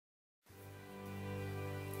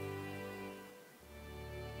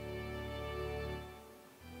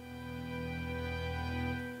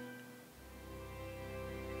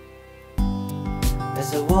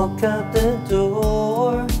As I walk out the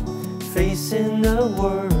door, facing the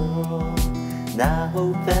world, and I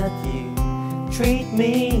hope that you treat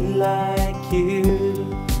me like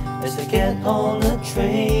you. As I get on a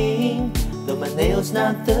train, though my nails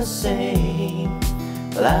not the same,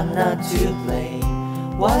 but I'm not to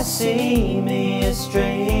blame. Why see me as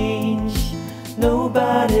strange?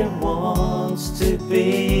 Nobody wants to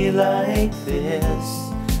be like this.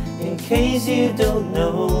 In case you don't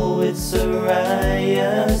know, it's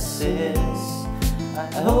psoriasis.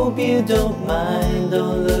 I hope you don't mind,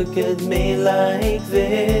 don't look at me like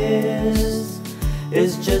this.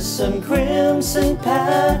 It's just some crimson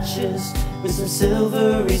patches with some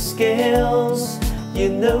silvery scales. You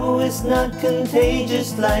know it's not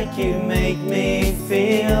contagious like you make me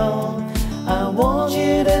feel. I want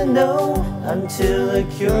you to know until a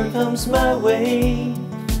cure comes my way.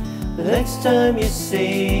 The next time you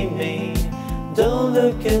see me, don't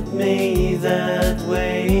look at me that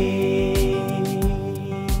way.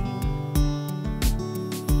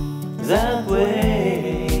 That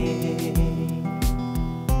way.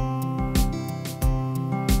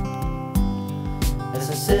 As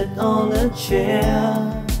I sit on a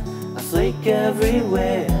chair, I flake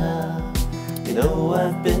everywhere. You know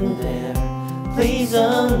I've been there, please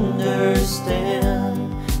understand.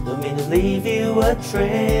 Don't mean to leave you a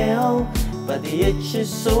trail, but the itch is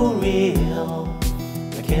so real,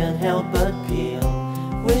 I can't help but feel.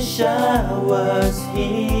 Wish I was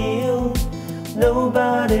healed.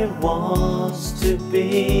 Nobody wants to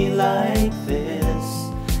be like this.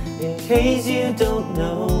 In case you don't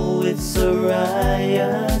know, it's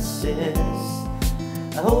psoriasis.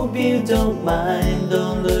 I hope you don't mind,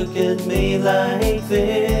 don't look at me like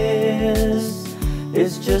this.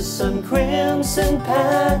 It's just some crimson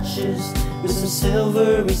patches with some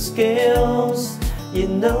silvery scales. You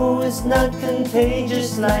know it's not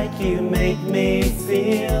contagious like you make me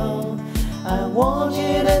feel. I want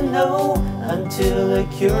you to know until a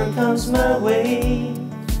cure comes my way.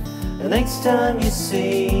 The next time you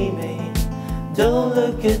see me, don't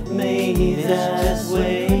look at me that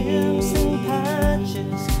way. Crimson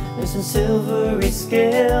patches and some silvery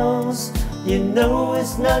scales. You know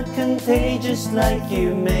it's not contagious like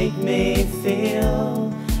you make me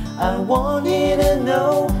feel. I want you to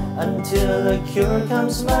know until a cure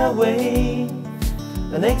comes my way.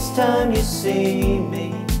 The next time you see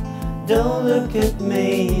me, don't look at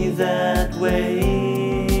me that way.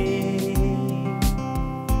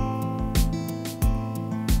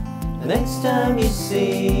 The next time you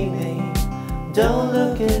see me, don't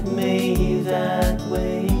look at me that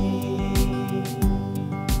way.